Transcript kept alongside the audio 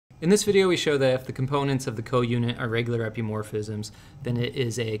In this video, we show that if the components of the counit are regular epimorphisms, then it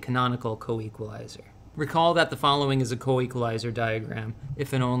is a canonical coequalizer. Recall that the following is a coequalizer diagram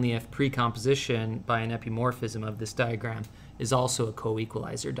if and only if precomposition by an epimorphism of this diagram is also a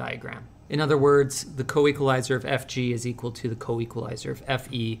coequalizer diagram. In other words, the coequalizer of Fg is equal to the coequalizer of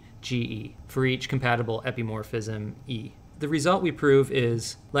Fe, Ge for each compatible epimorphism E. The result we prove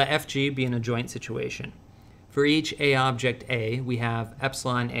is let Fg be in a joint situation. For each A object A, we have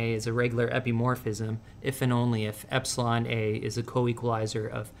epsilon A is a regular epimorphism if and only if epsilon A is a coequalizer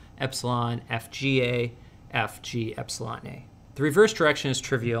of epsilon FGA, Fg epsilon A. The reverse direction is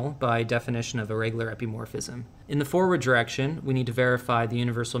trivial by definition of a regular epimorphism. In the forward direction, we need to verify the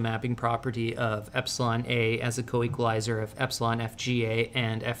universal mapping property of epsilon A as a coequalizer of epsilon FGA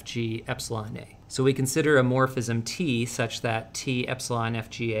and Fg epsilon A. So we consider a morphism T such that T epsilon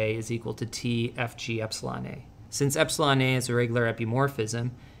FGA is equal to T Fg epsilon A. Since epsilon A is a regular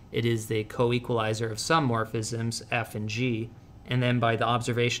epimorphism, it is the coequalizer of some morphisms F and G, and then by the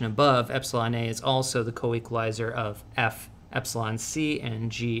observation above, epsilon A is also the coequalizer of F epsilon C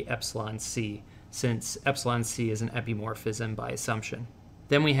and G epsilon C, since epsilon C is an epimorphism by assumption.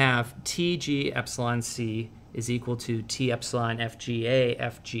 Then we have Tg epsilon C is equal to T epsilon FGA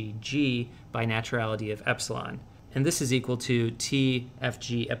FGG by naturality of epsilon. And this is equal to T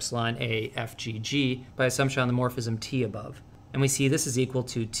Fg epsilon A FGG by assumption on the morphism T above. And we see this is equal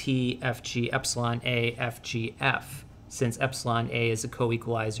to T Fg epsilon A FGF, since epsilon A is a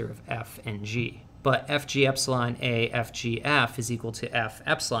coequalizer of F and G. But Fg epsilon A FGF is equal to F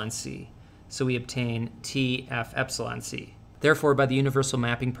epsilon C, so we obtain T F epsilon C. Therefore, by the universal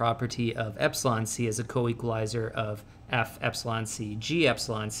mapping property of epsilon C as a coequalizer of F epsilon C G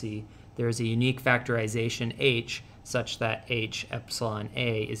epsilon C, there is a unique factorization H such that H epsilon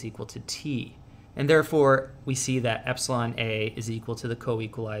A is equal to T. And therefore, we see that epsilon A is equal to the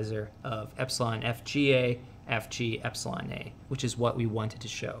coequalizer of epsilon FGA Fg epsilon A, which is what we wanted to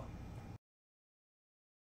show.